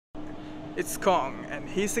It's Kong and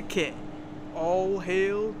he's a king. All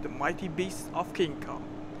hail the mighty beast of King Kong.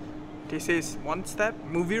 This is One Step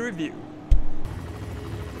Movie Review.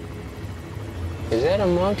 Is that a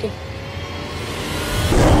monkey?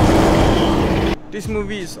 This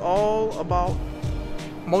movie is all about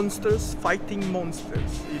monsters fighting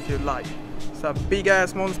monsters, if you like. So a big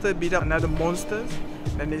ass monster beat up another monster,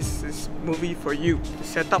 then this is movie for you. The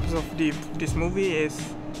setups of this movie is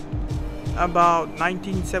about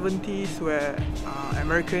 1970s, where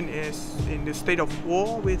American is in the state of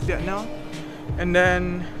war with Vietnam, and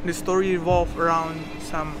then the story revolves around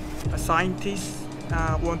some scientists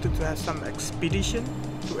wanted to have some expedition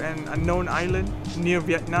to an unknown island near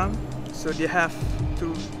Vietnam, so they have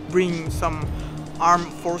to bring some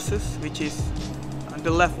armed forces, which is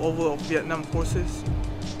the leftover of Vietnam forces.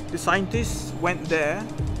 The scientists went there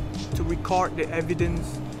to record the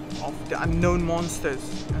evidence of the unknown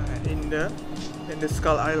monsters in the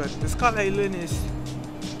Skull Island. The Skull Island is,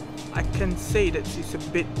 I can say that it's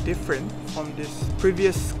a bit different from this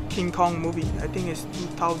previous King Kong movie. I think it's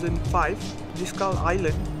 2005. This Skull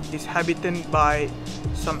Island is inhabited by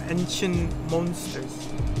some ancient monsters.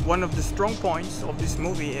 One of the strong points of this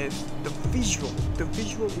movie is the visual. The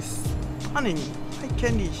visual is stunning,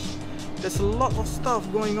 eye-candy-ish. There's a lot of stuff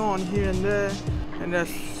going on here and there, and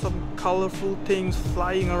there's some colorful things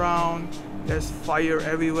flying around. There's fire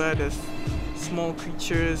everywhere, there's small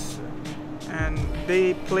creatures, and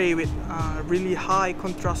they play with a really high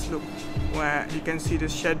contrast look, where you can see the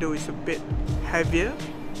shadow is a bit heavier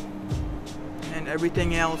and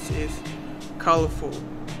everything else is colorful.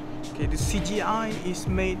 Okay, the CGI is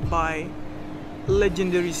made by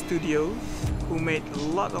legendary studios who made a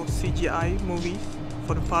lot of CGI movies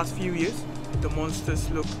for the past few years. The monsters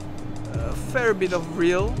look a fair bit of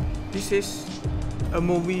real. This is a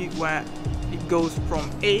movie where it goes from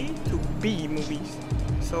A to B movies,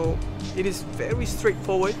 so it is very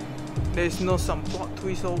straightforward. There is no some plot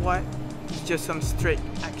twist or what. It's just some straight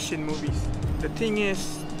action movies. The thing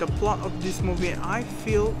is, the plot of this movie, I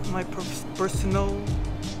feel my personal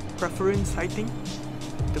preference, I think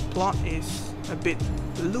the plot is a bit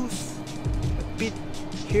loose, a bit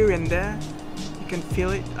here and there. You can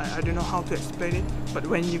feel it. I don't know how to explain it, but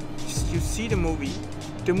when you see the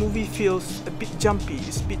movie feels a bit jumpy.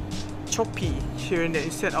 It's a bit choppy here and there.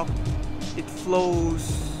 Instead of it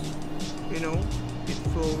flows, you know, it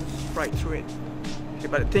flows right through it. Okay,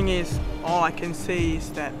 but the thing is, all I can say is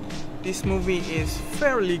that this movie is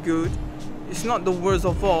fairly good. It's not the worst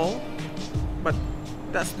of all, but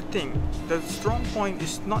that's the thing. The strong point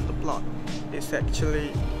is not the plot. It's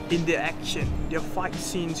actually in the action, the fight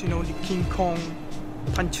scenes. You know, the King Kong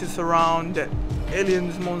punches around that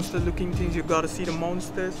aliens, monster looking things. You gotta see the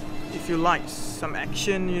monsters. If you like some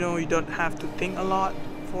action, you know, you don't have to think a lot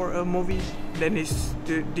for a movie, then this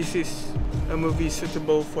is a movie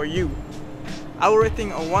suitable for you. Our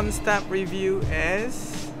rating on One Step Review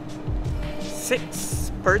is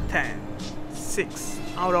 6/10. 6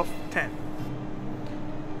 out of 10.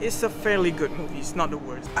 It's a fairly good movie, it's not the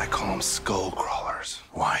worst. I call them skull crawlers.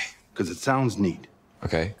 Why? Because it sounds neat.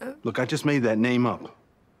 Okay. Look, I just made that name up.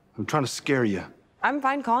 I'm trying to scare you. I'm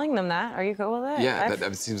fine calling them that. Are you cool with it? Yeah,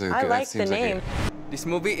 that seems like I good. like the name. This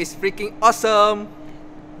movie is freaking awesome.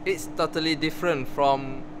 It's totally different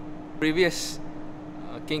from previous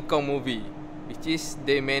King Kong movie, which is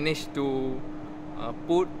they managed to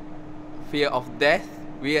put fear of death,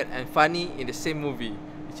 weird and funny in the same movie,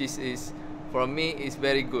 which is for me is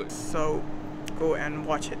very good. So go and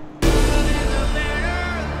watch it.